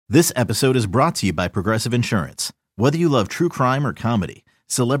This episode is brought to you by Progressive Insurance. Whether you love true crime or comedy,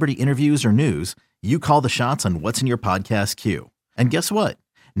 celebrity interviews or news, you call the shots on what's in your podcast queue. And guess what?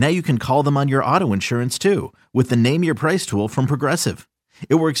 Now you can call them on your auto insurance too with the Name Your Price tool from Progressive.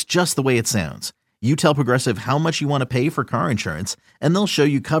 It works just the way it sounds. You tell Progressive how much you want to pay for car insurance, and they'll show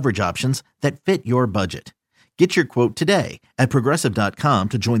you coverage options that fit your budget. Get your quote today at Progressive.com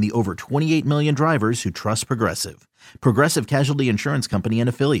to join the over 28 million drivers who trust Progressive. Progressive Casualty Insurance Company and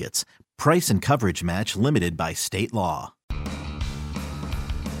Affiliates. Price and coverage match limited by state law.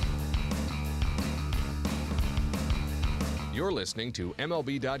 You're listening to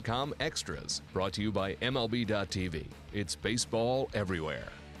MLB.com Extras, brought to you by MLB.tv. It's baseball everywhere.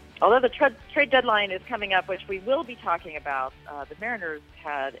 Although the trade deadline is coming up, which we will be talking about, the Mariners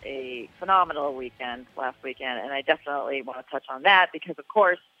had a phenomenal weekend last weekend, and I definitely want to touch on that because, of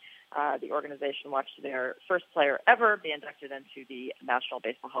course, the organization watched their first player ever be inducted into the National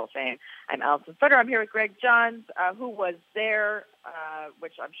Baseball Hall of Fame. I'm Allison Footer. I'm here with Greg Johns, who was there,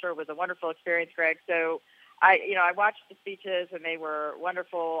 which I'm sure was a wonderful experience, Greg. So I watched the speeches, and they were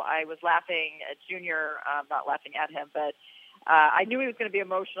wonderful. I was laughing at Junior, not laughing at him, but I knew he was going to be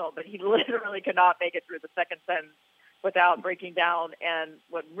emotional, but he literally could not make it through the second sentence without breaking down. And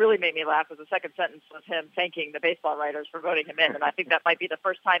what really made me laugh was the second sentence was him thanking the baseball writers for voting him in. And I think that might be the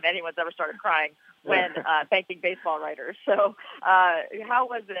first time anyone's ever started crying when thanking baseball writers. So how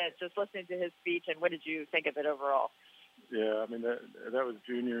was it just listening to his speech, and what did you think of it overall? Yeah, I mean, that was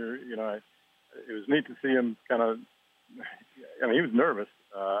Junior. It was neat to see him kind of, he was nervous.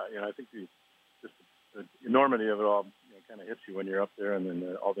 I think the enormity of it all kind of hits you when you're up there, and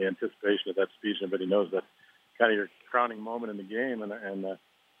then all the anticipation of that speech. Everybody knows that's kind of your crowning moment in the game, and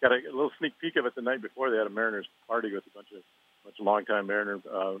got a little sneak peek of it the night before. They had a Mariners party with a bunch of longtime Mariner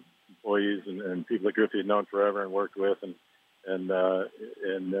employees and people that Griffey had known forever and worked with, and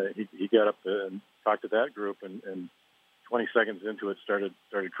he got up and talked to that group, and 20 seconds into it started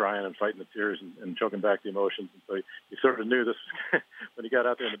crying and fighting the tears and choking back the emotions. And so you sort of knew this when he got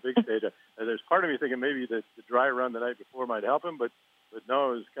out there in the big stage. There's part of me thinking maybe the dry run the night before might help him, but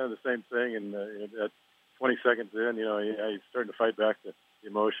no, it was kind of the same thing. And at 20 seconds in, he's starting to fight back the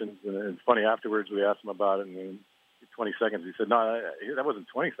emotions. And it's funny, afterwards we asked him about it, and in 20 seconds he said, "No, that wasn't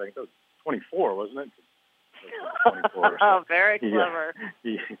 20 seconds. That was 24, wasn't it?" 24, so. Oh, very clever.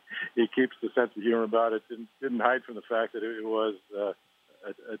 He keeps the sense of humor about it. Didn't hide from the fact that it was a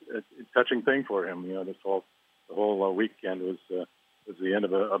touching thing for him. The whole weekend was the end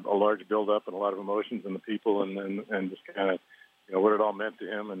of a large build-up and a lot of emotions in the people, and just kind of what it all meant to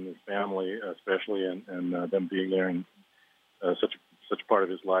him and his family, especially, and them being there and such a part of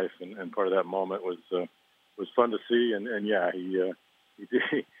his life and part of that moment was fun to see. And yeah, he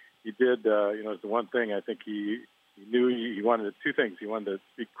did. He did, it's the one thing I think he knew he wanted two things. He wanted to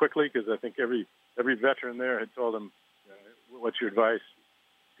speak quickly because I think every veteran there had told him, "What's your advice?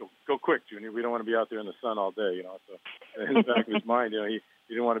 Go quick, Junior. We don't want to be out there in the sun all day." So in the back of his mind, he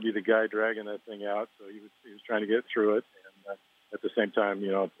didn't want to be the guy dragging that thing out. So he was trying to get through it, and at the same time,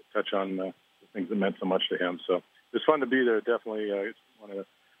 touch on the things that meant so much to him. So it was fun to be there. Definitely, it's one of the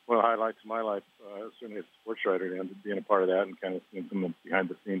highlights of my life, certainly as a sports writer, being a part of that and kind of seeing some of the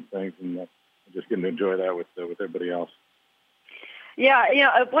behind-the-scenes things and just getting to enjoy that with everybody else. Yeah,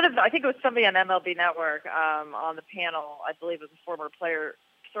 I think it was somebody on MLB Network on the panel, I believe it was a former player,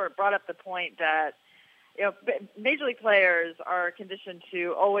 sort of brought up the point that major league players are conditioned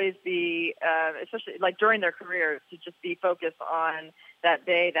to always be, especially like during their careers, to just be focused on that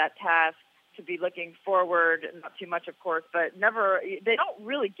day, that task, to be looking forward, not too much, of course, but they don't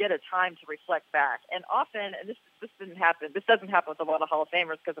really get a time to reflect back. And often, and this doesn't happen with a lot of Hall of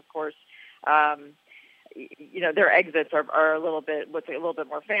Famers because, of course, their exits are a little bit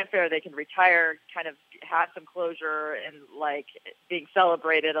more fanfare. They can retire, kind of have some closure and like being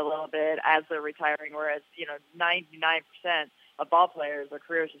celebrated a little bit as they're retiring, whereas, 99% of ball players, their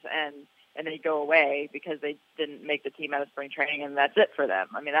careers just end and they go away because they didn't make the team out of spring training, and that's it for them.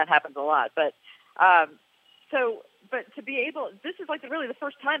 I mean, that happens a lot. But but to be able, this is like really the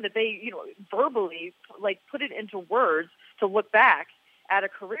first time that they, verbally like put it into words to look back at a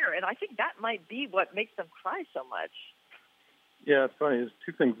career, and I think that might be what makes them cry so much. Yeah, it's funny. There's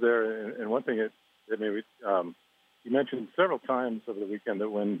two things there, and one thing that maybe you mentioned several times over the weekend that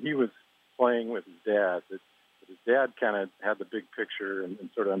when he was playing with his dad, that his dad kind of had the big picture and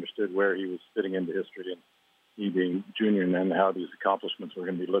sort of understood where he was fitting into history, and he being Junior, and then how these accomplishments were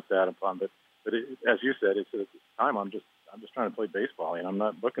going to be looked at upon. But as you said, it's at this time I'm just trying to play baseball, and I'm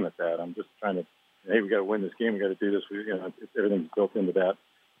not looking at that. I'm just trying to, hey, we got to win this game. We got to do this. Everything's built into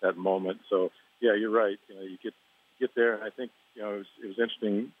that moment. So yeah, you're right. You get get there. And I think, it was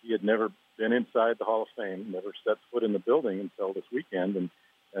interesting. He had never been inside the Hall of Fame, never set foot in the building until this weekend.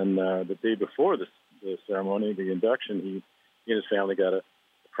 And the day before the ceremony, the induction, he and his family got a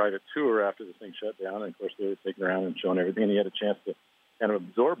private tour after the thing shut down. And, of course, they were taking around and showing everything. And he had a chance to kind of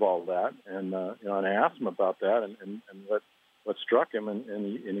absorb all that. And, and I asked him about that and what struck him. And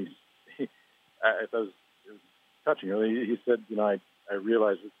he I thought it was touching. He said, I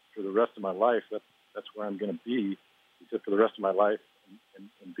realized that for the rest of my life, that's where I'm going to be. He said, for the rest of my life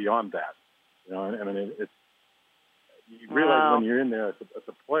and beyond that. I mean, it's you realize when you're in there as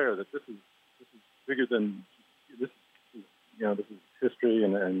a player that this is bigger than this. This is history,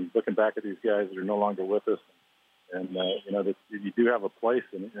 and looking back at these guys that are no longer with us, and that you do have a place,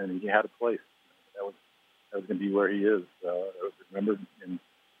 and he had a place. That was going to be where he is. It was remembered, and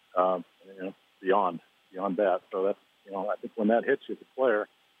beyond that. So that's I think when that hits you as a player,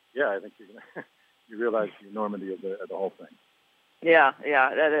 I think you realize the enormity of the whole thing. Yeah,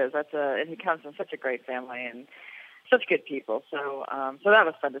 that is. And he comes from such a great family and such good people. So that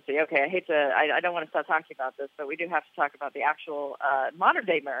was fun to see. Okay, I don't want to stop talking about this, but we do have to talk about the actual modern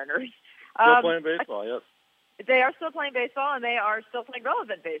day Mariners. Still playing baseball, yes. They are still playing baseball, and they are still playing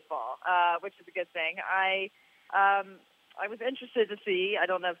relevant baseball, which is a good thing. I was interested to see, I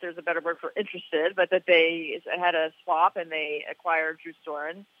don't know if there's a better word for interested, but that they had a swap and they acquired Drew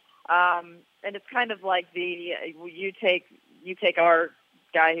Storen. And it's kind of like you take our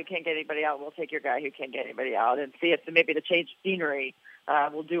guy who can't get anybody out, we'll take your guy who can't get anybody out, and see if maybe the change of scenery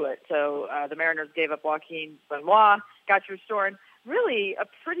will do it. So the Mariners gave up Joaquin Benoit, got Drew Storen. Really a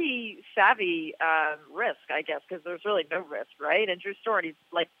pretty savvy risk, I guess, because there's really no risk, right? And Drew Storen, he's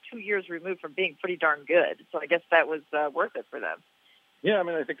like 2 years removed from being pretty darn good. So I guess that was worth it for them. Yeah, I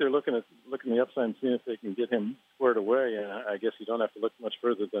mean, I think they're looking the upside and seeing if they can get him squared away. And I guess you don't have to look much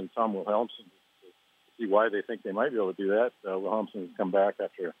further than Tom Wilhelmsen to see why they think they might be able to do that. Wilhelmsen has come back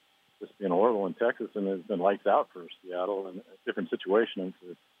after just being horrible in Texas and has been lights out for Seattle and a different situation. And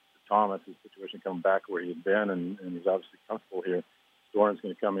for Tom, it's his situation coming back where he had been, and he's obviously comfortable here. Storen's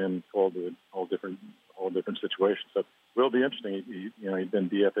going to come in cold to a whole different situation. So it will be interesting. He'd been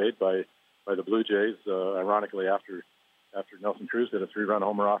DFA'd by the Blue Jays, ironically after Nelson Cruz did a 3-run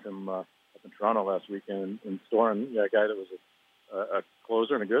homer off him up in Toronto last weekend. And Storen, a guy that was a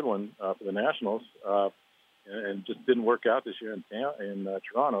closer and a good one for the Nationals, and just didn't work out this year in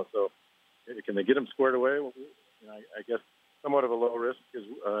Toronto. So can they get him squared away? I guess somewhat of a low risk because,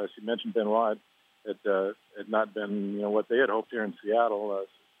 as you mentioned, Benoit had not been what they had hoped here in Seattle.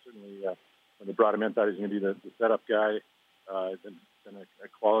 Certainly, when they brought him in, thought he was going to be the setup guy. Been a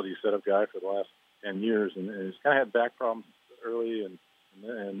quality setup guy for the last 10 years, and he's kind of had back problems early, and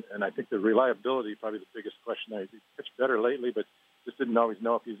I think the reliability probably the biggest question. He pitched better lately, but just didn't always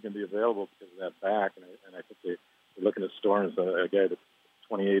know if he was going to be available because of that back. And I think they're looking at Storen as a guy that's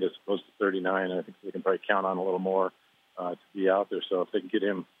 28 as opposed to 39. And I think they can probably count on a little more to be out there. So if they can get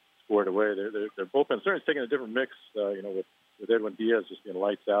him squared away, they're both been certainly taking a different mix. With Edwin Diaz just being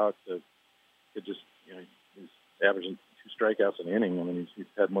lights out, he's averaging 2 strikeouts an inning. I mean, he's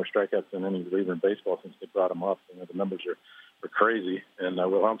had more strikeouts than any reliever in baseball since they brought him up. The numbers are crazy. And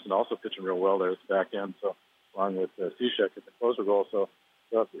Wilhelmsen also pitching real well there at the back end. So along with Cishek at the closer role. So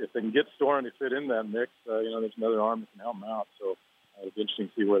if they can get Storen to fit in that mix, there's another arm that can help him out. So it'll be interesting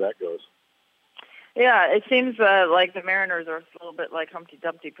to see where that goes. Yeah, it seems like the Mariners are a little bit like Humpty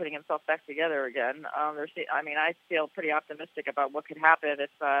Dumpty putting himself back together again. I feel pretty optimistic about what could happen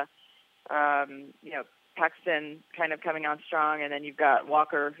if, Paxton kind of coming on strong, and then you've got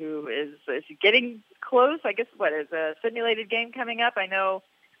Walker, who is getting close. I guess is a simulated game coming up. I know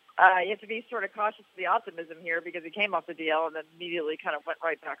you have to be sort of cautious of the optimism here because he came off the DL and then immediately kind of went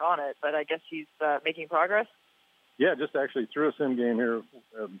right back on it. But I guess he's making progress. Yeah, just actually threw a sim game here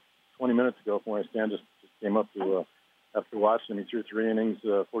 20 minutes ago from where I stand. Just came up to after watching him. He threw 3 innings,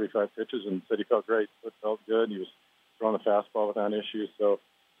 45 pitches, and said he felt great. It felt good. He was throwing the fastball without issues. So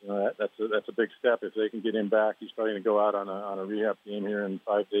that's a big step. If they can get him back, he's probably going to go out on a rehab game here in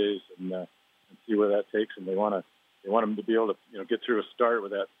 5 days and see where that takes him. They want him to be able to get through a start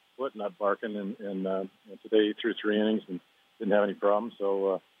with that foot not barking. And today he threw 3 innings and didn't have any problems.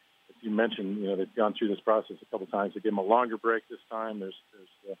 So as you mentioned, they've gone through this process a couple of times. They give him a longer break this time. There's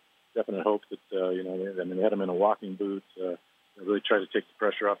definite hope that they had him in a walking boot. Really try to take the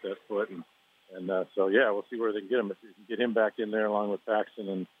pressure off that foot, and we'll see where they can get him. If you can get him back in there along with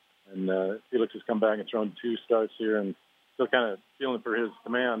Paxton and Felix has come back and thrown 2 starts here and still kind of feeling for his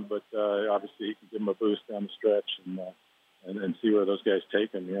command, but obviously he can give him a boost down the stretch and see where those guys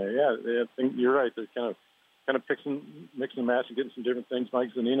take him. I think you're right. They're kind kind of mixing and matching, getting some different things. Mike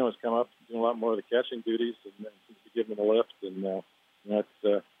Zunino has come up, doing a lot more of the catching duties, and seems to be giving them a lift. And that's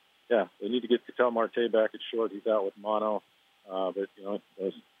they need to get Ketel Marte back at short. He's out with mono, but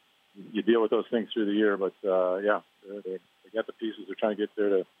you deal with those things through the year. But they got the pieces. They're trying to get there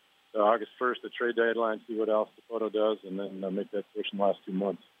to August 1st, the trade deadline, see what else Dipoto does, and then make that push in the last 2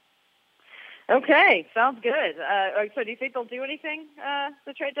 months. Okay, sounds good. So do you think they'll do anything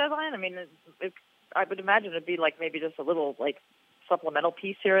the trade deadline? I mean, I would imagine it'd be like maybe just a little like supplemental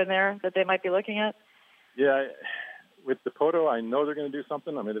piece here and there that they might be looking at. Yeah, with Dipoto, I know they're going to do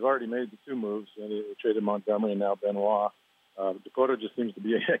something. I mean, they've already made the 2 moves. They traded Montgomery and now Benoit. Dipoto just seems to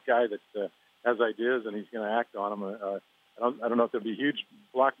be a guy that has ideas, and he's going to act on them. I don't know if there'll be huge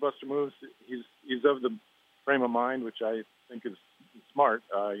blockbuster moves. He's of the frame of mind, which I think is smart.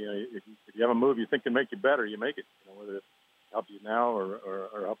 If you have a move you think can make you better, you make it. Whether it helps you now or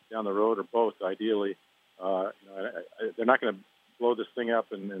help down the road or both. Ideally, they're not going to blow this thing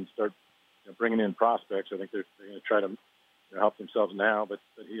up and start bringing in prospects. I think they're going to try to help themselves now, but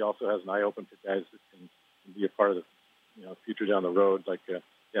he also has an eye open for guys that can be a part of the future down the road, like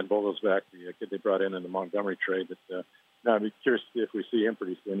Dan Vogelsback, the kid they brought in the Montgomery trade. That I'd be curious to see if we see him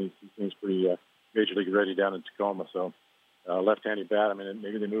pretty soon. He seems pretty major league ready down in Tacoma. So left-handed bat. I mean,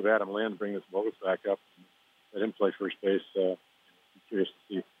 maybe they move Adam Lind, bring this Vogelsback up, and let him play first base. Be curious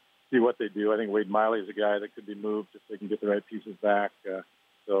to see what they do. I think Wade Miley is a guy that could be moved if they can get the right pieces back.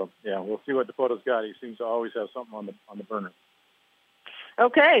 We'll see what Dipoto's got. He seems to always have something on the burner.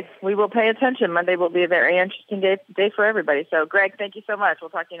 Okay, we will pay attention. Monday will be a very interesting day for everybody. So, Greg, thank you so much. We'll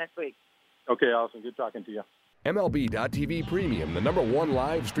talk to you next week. Okay, Allison. Good talking to you. MLB.tv Premium, the #1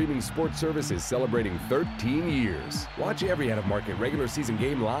 live streaming sports service, is celebrating 13 years. Watch every out-of-market regular season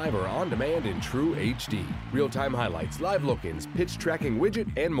game live or on demand in true HD. Real-time highlights, live look-ins, pitch tracking widget,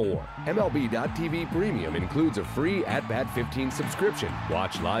 and more. MLB.tv Premium includes a free At-Bat 15 subscription.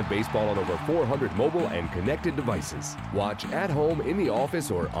 Watch live baseball on over 400 mobile and connected devices. Watch at home, in the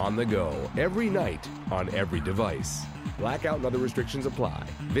office, or on the go, every night, on every device. Blackout and other restrictions apply.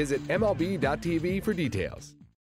 Visit MLB.tv for details.